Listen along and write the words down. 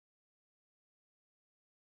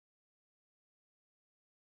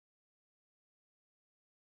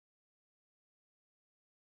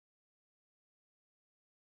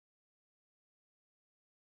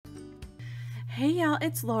Hey y'all,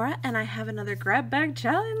 it's Laura and I have another grab bag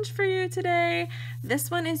challenge for you today. This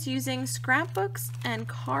one is using scrapbooks and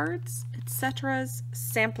cards, etc's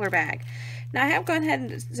sampler bag. Now I have gone ahead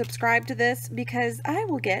and subscribed to this because I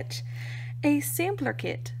will get a sampler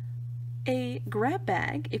kit, a grab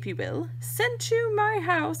bag, if you will, sent to my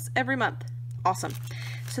house every month. Awesome.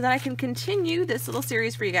 So that I can continue this little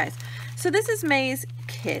series for you guys. So this is May's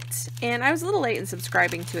kit, and I was a little late in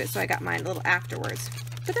subscribing to it, so I got mine a little afterwards,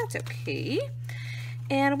 but that's okay.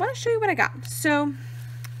 And I want to show you what I got. So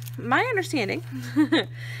my understanding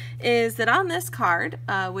is that on this card,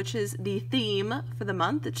 which is the theme for the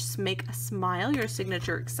month, it's just make a smile, your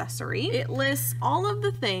signature accessory, it lists all of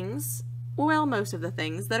the things, well, most of the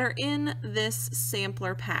things that are in this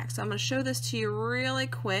sampler pack. So I'm going to show this to you really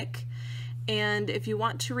quick. And if you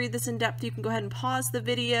want to read this in depth, you can go ahead and pause the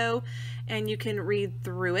video and you can read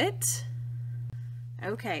through it.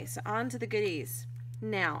 Okay, so on to the goodies.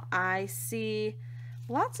 Now, I see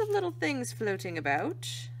lots of little things floating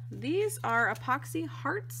about. These are epoxy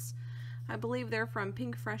hearts. I believe they're from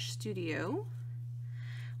Pink Fresh Studio.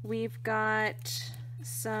 We've got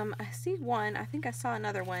some, I see one, I think I saw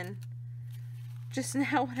another one just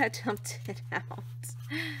now when I dumped it out.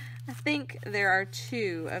 I think there are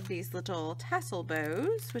two of these little tassel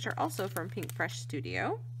bows, which are also from Pink Fresh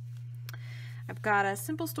Studio. I've got a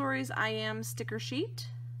Simple Stories I Am sticker sheet.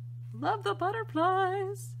 Love the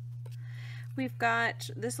butterflies. We've got,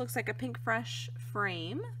 this looks like a Pink Fresh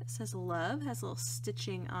frame. It says love, has a little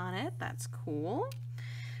stitching on it. That's cool.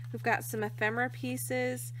 We've got some ephemera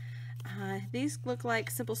pieces. These look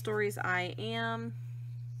like Simple Stories I Am.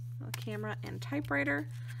 A camera and typewriter.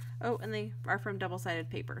 Oh, and they are from double-sided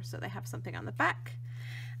paper, so they have something on the back.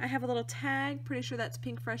 I have a little tag, pretty sure that's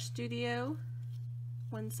Pink Fresh Studio,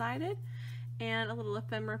 one-sided, and a little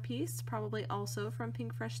ephemera piece, probably also from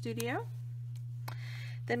Pink Fresh Studio.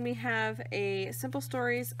 Then we have a Simple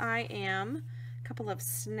Stories I Am, a couple of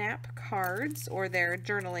snap cards, or their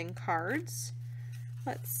journaling cards.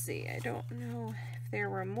 Let's see, I don't know if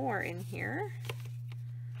there were more in here.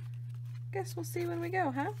 Guess we'll see when we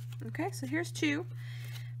go, huh? Okay, so here's two.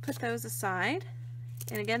 Put those aside.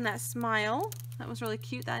 And again, that smile, that was really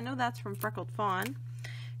cute. I know that's from Freckled Fawn.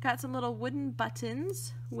 Got some little wooden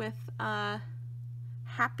buttons with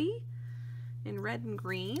happy in red and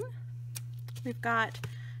green. We've got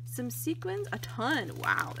some sequins, a ton.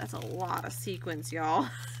 Wow, that's a lot of sequins, y'all.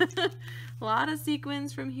 A lot of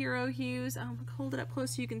sequins from Hero Hues. I'll hold it up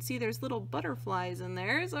close so you can see there's little butterflies in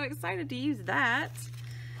there. So I'm excited to use that.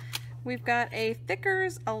 We've got a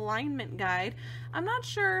Thickers alignment guide. I'm not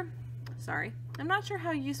sure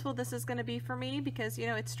how useful this is going to be for me because, you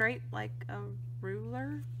know, it's straight like a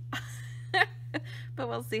ruler. But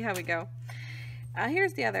we'll see how we go.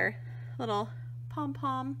 Here's the other little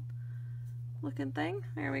pom-pom looking thing.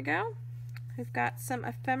 There we go. We've got some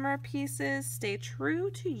ephemera pieces. Stay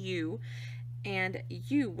true to you and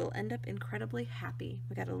you will end up incredibly happy.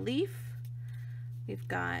 We got a leaf. We've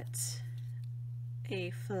got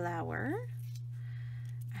a flower.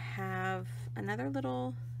 I have another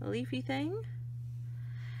little leafy thing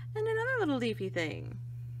and another little leafy thing.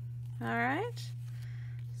 Alright,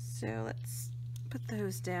 so let's put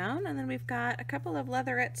those down, and then we've got a couple of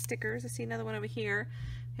leatherette stickers. I see another one over here.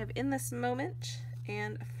 We have In This Moment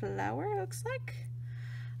and a flower, it looks like.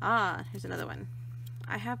 Ah, here's another one.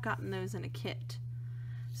 I have gotten those in a kit,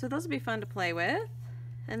 so those will be fun to play with.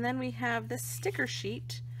 And then we have this sticker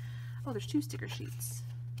sheet. Oh, there's two sticker sheets.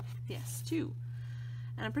 Yes, two.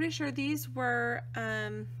 And I'm pretty sure these were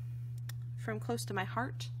from Close to My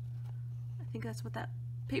Heart. I think that's what that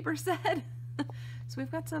paper said. So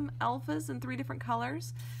we've got some alphas in 3 different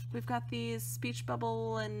colors. We've got these speech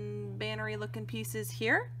bubble and bannery looking pieces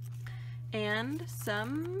here. And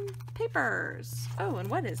some papers. Oh, and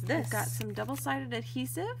what is this? We've got some double-sided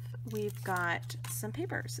adhesive. We've got some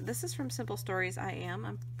papers. This is from Simple Stories I Am,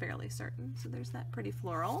 I'm fairly certain. So there's that pretty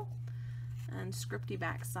floral and scripty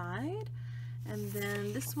backside. And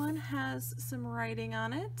then this one has some writing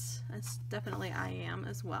on it. It's definitely I Am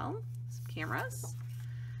as well. Some cameras.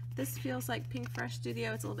 This feels like Pink Fresh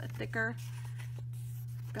Studio. It's a little bit thicker.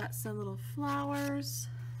 Got some little flowers.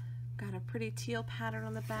 Got a pretty teal pattern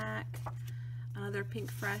on the back. Another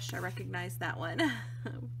Pink Fresh. I recognize that one.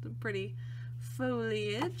 The pretty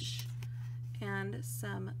foliage. And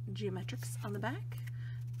some geometrics on the back.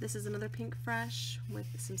 This is another Pink Fresh with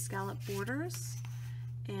some scallop borders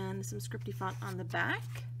and some scripty font on the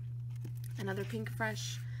back. Another Pink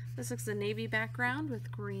Fresh. This looks a navy background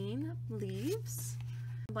with green leaves.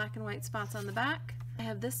 Black and white spots on the back. I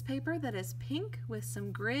have this paper that is pink with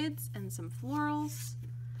some grids and some florals.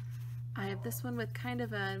 I have this one with kind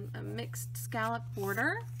of a mixed scallop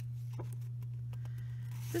border.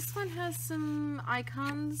 This one has some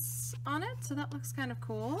icons on it, so that looks kind of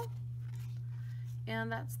cool. And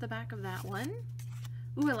that's the back of that one.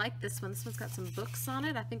 Ooh, I like this one. This one's got some books on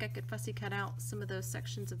it. I think I could fussy cut out some of those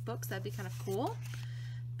sections of books. That'd be kind of cool.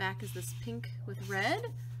 Back is this pink with red.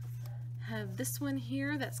 Have this one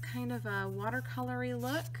here that's kind of a watercolory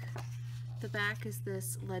look. The back is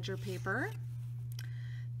this ledger paper.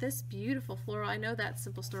 This beautiful floral, I know that's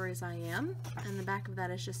Simple Stories I Am. And the back of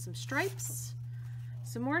that is just some stripes.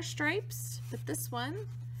 Some more stripes, but this one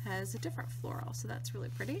has a different floral, so that's really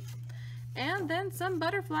pretty. And then some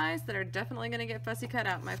butterflies that are definitely going to get fussy cut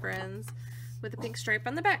out, my friends, with a pink stripe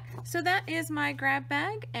on the back. So that is my grab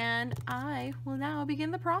bag, and I will now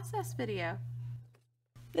begin the process video.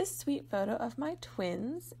 This sweet photo of my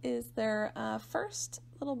twins is their first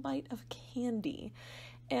little bite of candy.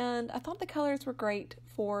 And I thought the colors were great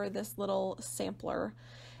for this little sampler,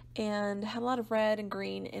 and had a lot of red and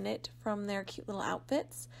green in it from their cute little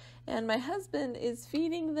outfits. And my husband is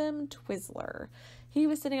feeding them Twizzler. He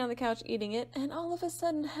was sitting on the couch eating it, and all of a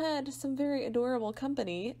sudden had some very adorable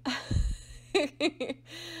company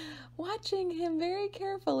watching him very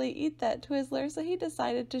carefully eat that Twizzler, so he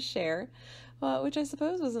decided to share, which I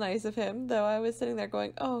suppose was nice of him, though I was sitting there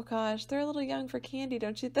going, oh gosh, they're a little young for candy,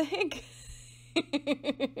 don't you think?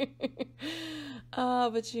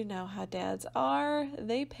 But you know how dads are.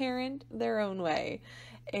 They parent their own way.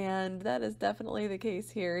 And that is definitely the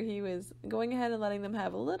case here. He was going ahead and letting them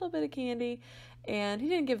have a little bit of candy, and he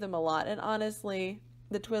didn't give them a lot. And honestly,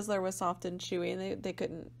 the Twizzler was soft and chewy, and they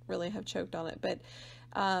couldn't really have choked on it. But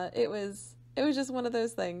it was just one of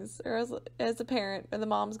those things. Or as a parent, and the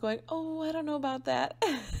mom's going, oh, I don't know about that.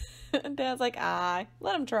 And dad's like,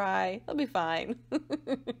 let them try. They'll be fine.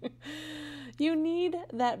 You need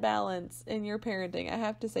that balance in your parenting. I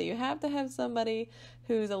have to say, you have to have somebody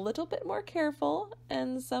who's a little bit more careful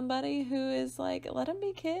and somebody who is like, let them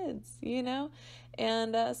be kids, you know?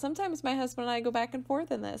 And sometimes my husband and I go back and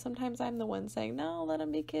forth in that. Sometimes I'm the one saying, no, let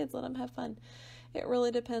them be kids, let them have fun. It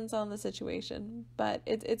really depends on the situation, but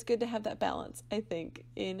it's good to have that balance, I think,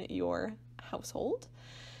 in your household.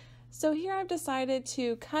 So here I've decided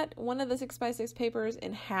to cut one of the 6x6 papers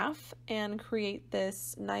in half and create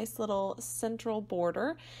this nice little central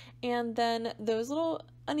border. And then those little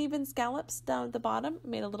uneven scallops down at the bottom,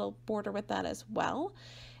 made a little border with that as well.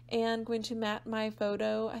 And going to mat my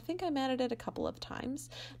photo. I think I matted it a couple of times.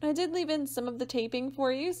 And I did leave in some of the taping for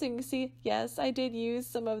you, so you can see, yes, I did use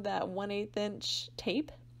some of that 1/8 inch tape.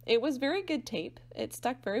 It was very good tape. It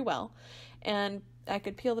stuck very well. And I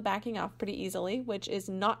could peel the backing off pretty easily, which is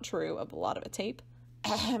not true of a lot of a tape.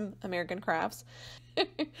 American Crafts.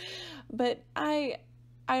 But I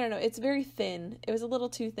don't know, it's very thin. It was a little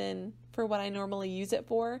too thin for what I normally use it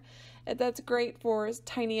for. That's great for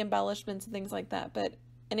tiny embellishments and things like that, but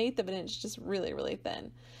 1/8 of an inch is just really, really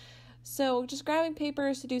thin. So just grabbing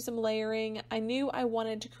papers to do some layering. I knew I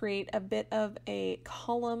wanted to create a bit of a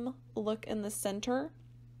column look in the center.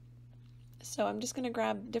 So I'm just going to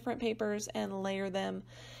grab different papers and layer them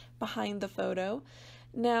behind the photo.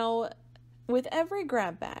 Now, with every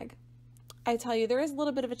grab bag, I tell you, there is a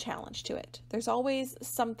little bit of a challenge to it. There's always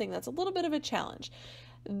something that's a little bit of a challenge.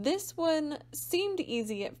 This one seemed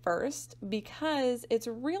easy at first because it's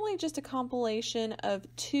really just a compilation of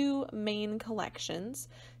two main collections,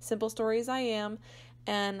 Simple Stories I Am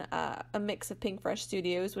and a mix of Pink Fresh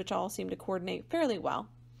Studios, which all seem to coordinate fairly well.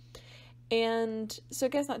 And so I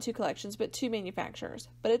guess not two collections, but two manufacturers.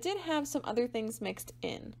 But it did have some other things mixed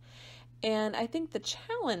in. And I think the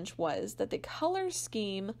challenge was that the color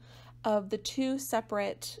scheme of the two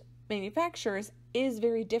separate manufacturers is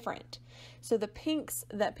very different. So the pinks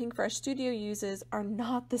that Pink Fresh Studio uses are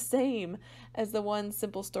not the same as the ones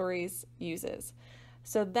Simple Stories uses.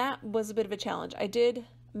 So that was a bit of a challenge. I did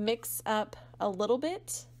mix up a little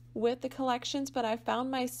bit with the collections, but I found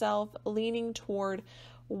myself leaning toward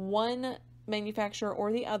one manufacturer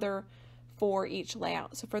or the other for each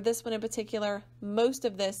layout. So for this one in particular, most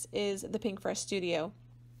of this is the Pink Fresh Studio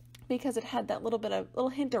because it had that little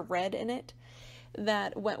hint of red in it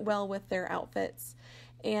that went well with their outfits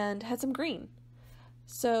and had some green.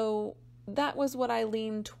 So that was what I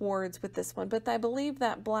leaned towards with this one, but I believe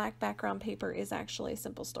that black background paper is actually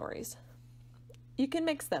Simple Stories. You can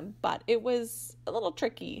mix them, but it was a little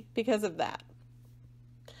tricky because of that.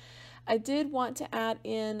 I did want to add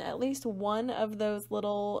in at least one of those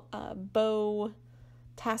little bow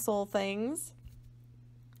tassel things,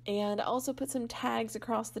 and also put some tags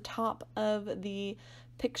across the top of the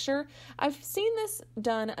picture. I've seen this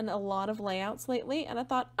done in a lot of layouts lately, and I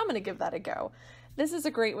thought I'm going to give that a go. This is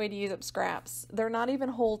a great way to use up scraps. They're not even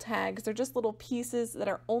whole tags. They're just little pieces that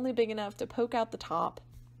are only big enough to poke out the top.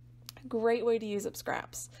 Great way to use up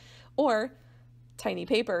scraps. Or tiny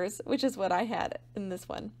papers, which is what I had in this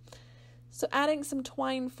one. So adding some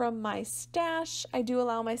twine from my stash. I do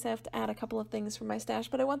allow myself to add a couple of things from my stash,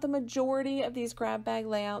 but I want the majority of these grab bag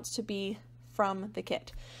layouts to be from the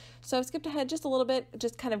kit. So I've skipped ahead just a little bit,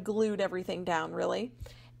 just kind of glued everything down really.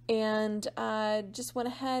 And just went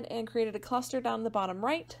ahead and created a cluster down the bottom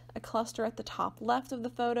right, a cluster at the top left of the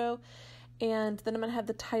photo, and then I'm going to have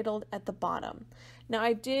the title at the bottom. Now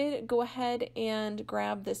I did go ahead and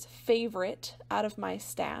grab this favorite out of my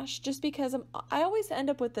stash just because I always end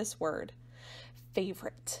up with this word,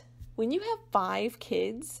 favorite. When you have 5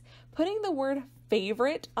 kids, putting the word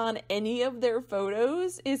favorite on any of their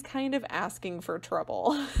photos is kind of asking for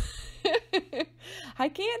trouble. I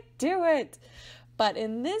can't do it. But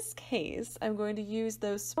in this case, I'm going to use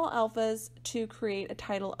those small alphas to create a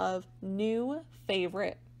title of new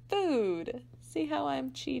favorite food. See how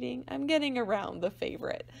I'm cheating? I'm getting around the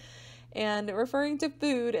favorite and referring to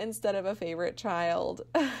food instead of a favorite child.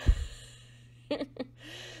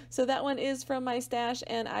 So that one is from my stash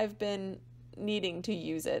and I've been needing to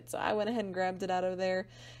use it. So I went ahead and grabbed it out of there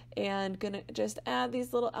and gonna just add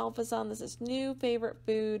these little alphas on. This is new favorite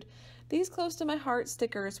food. These close to my heart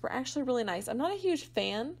stickers were actually really nice. I'm not a huge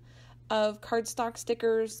fan of cardstock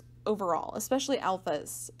stickers overall, especially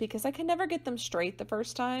alphas, because I can never get them straight the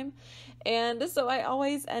first time. And so I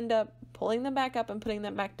always end up pulling them back up and putting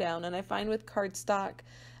them back down. And I find with cardstock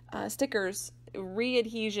stickers,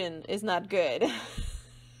 re-adhesion is not good.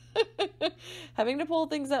 Having to pull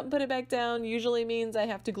things up and put it back down usually means I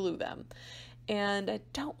have to glue them. And I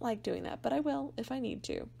don't like doing that, but I will if I need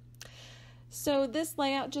to. So this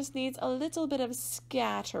layout just needs a little bit of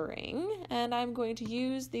scattering, and I'm going to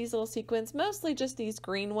use these little sequins, mostly just these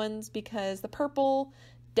green ones, because the purple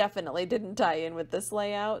definitely didn't tie in with this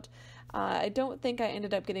layout. I don't think I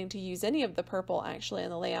ended up getting to use any of the purple actually in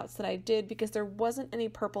the layouts that I did because there wasn't any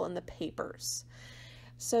purple in the papers.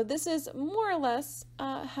 So this is more or less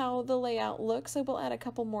how the layout looks. I will add a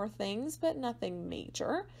couple more things, but nothing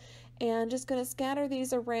major. And just going to scatter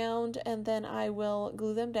these around and then I will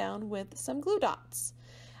glue them down with some glue dots.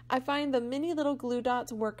 I find the mini little glue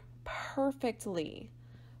dots work perfectly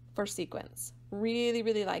for sequins. Really,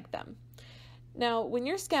 really like them. Now, when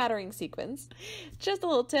you're scattering sequins, just a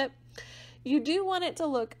little tip, you do want it to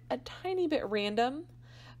look a tiny bit random,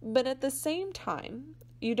 but at the same time,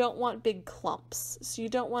 you don't want big clumps. So you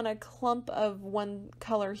don't want a clump of one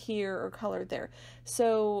color here or color there.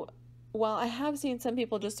 So while I have seen some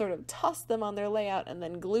people just sort of toss them on their layout and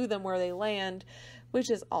then glue them where they land, which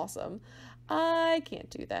is awesome, I can't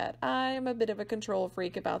do that. I am a bit of a control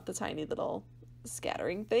freak about the tiny little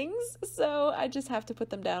scattering things, so I just have to put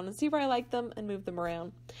them down and see where I like them and move them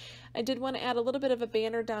around. I did want to add a little bit of a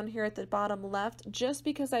banner down here at the bottom left just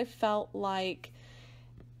because I felt like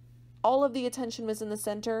all of the attention was in the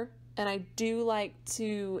center, and I do like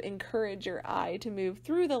to encourage your eye to move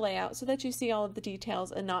through the layout so that you see all of the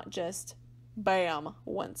details and not just, bam,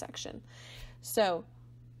 one section. So,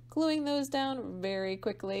 gluing those down very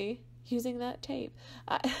quickly using that tape.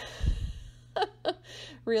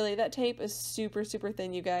 Really, that tape is super, super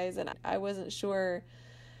thin, you guys, and I wasn't sure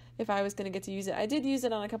if I was going to get to use it. I did use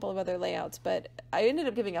it on a couple of other layouts, but I ended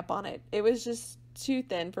up giving up on it. It was just too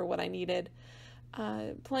thin for what I needed.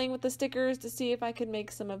 Playing with the stickers to see if I could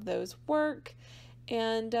make some of those work,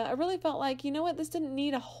 and I really felt like, you know what, this didn't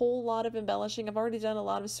need a whole lot of embellishing. I've already done a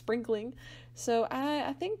lot of sprinkling, so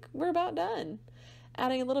I think we're about done.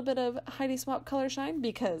 Adding a little bit of Heidi Swap Color Shine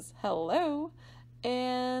because hello,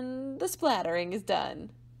 and the splattering is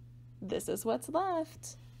done. This is what's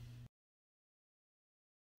left.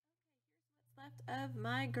 Of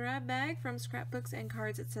my grab bag from scrapbooks and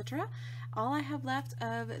cards, etc. All I have left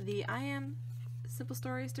of the I Am Simple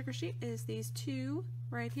Story sticker sheet is these 2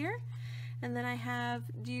 right here, and then I have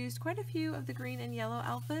used quite a few of the green and yellow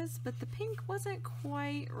alphas, but the pink wasn't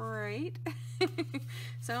quite right.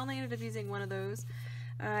 So I only ended up using one of those.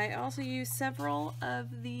 I also used several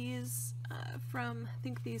of these from, I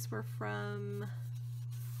think these were from,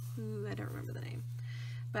 I don't remember the name,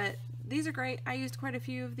 but these are great. I used quite a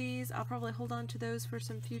few of these. I'll probably hold on to those for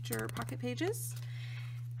some future pocket pages.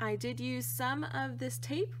 I did use some of this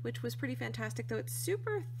tape, which was pretty fantastic, though it's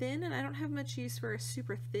super thin, and I don't have much use for a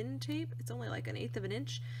super thin tape. It's only like 1/8 of an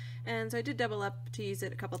inch, and so I did double up to use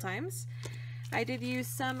it a couple times. I did use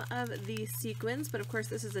some of the sequins, but of course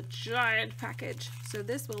this is a giant package, so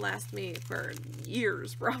this will last me for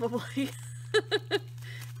years probably.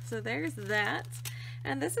 So there's that.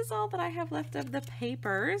 And this is all that I have left of the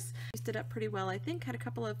papers. Used it up pretty well, I think. Had a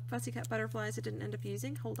couple of fussy cut butterflies I didn't end up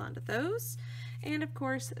using. Hold on to those. And of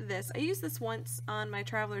course this. I used this once on my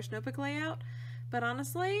Traveler's Notebook layout, but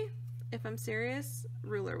honestly, if I'm serious,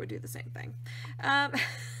 ruler would do the same thing.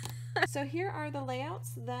 So here are the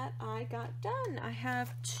layouts that I got done. I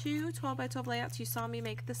have two 12 by 12 layouts. You saw me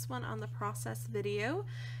make this one on the process video,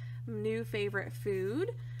 new favorite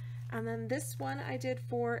food. And then this one I did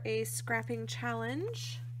for a scrapping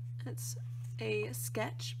challenge. It's a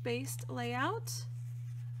sketch-based layout.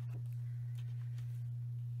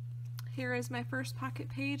 Here is my first pocket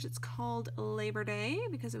page. It's called Labor Day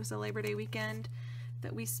because it was a Labor Day weekend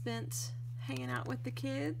that we spent hanging out with the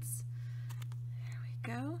kids. There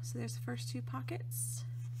we go. So there's the first two pockets.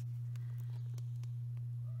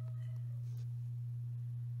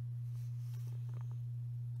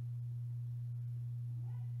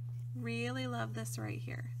 Really love this right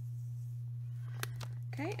here.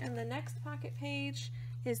 Okay, and the next pocket page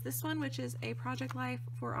is this one, which is a project life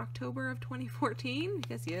for October of 2014,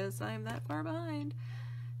 because yes, I'm that far behind.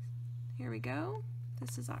 Here we go.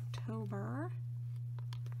 This is October.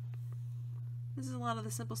 This is a lot of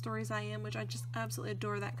the Simple Stories I Am, which I just absolutely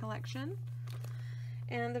adore that collection.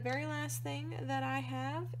 And the very last thing that I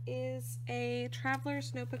have is a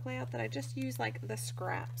Traveler's Notebook layout that I just used like the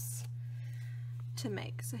scraps to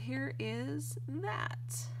make. So here is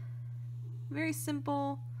that. Very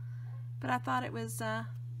simple, but I thought it was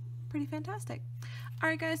pretty fantastic.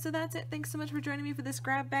 Alright guys, so that's it. Thanks so much for joining me for this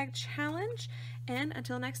grab bag challenge, and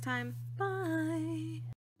until next time, bye!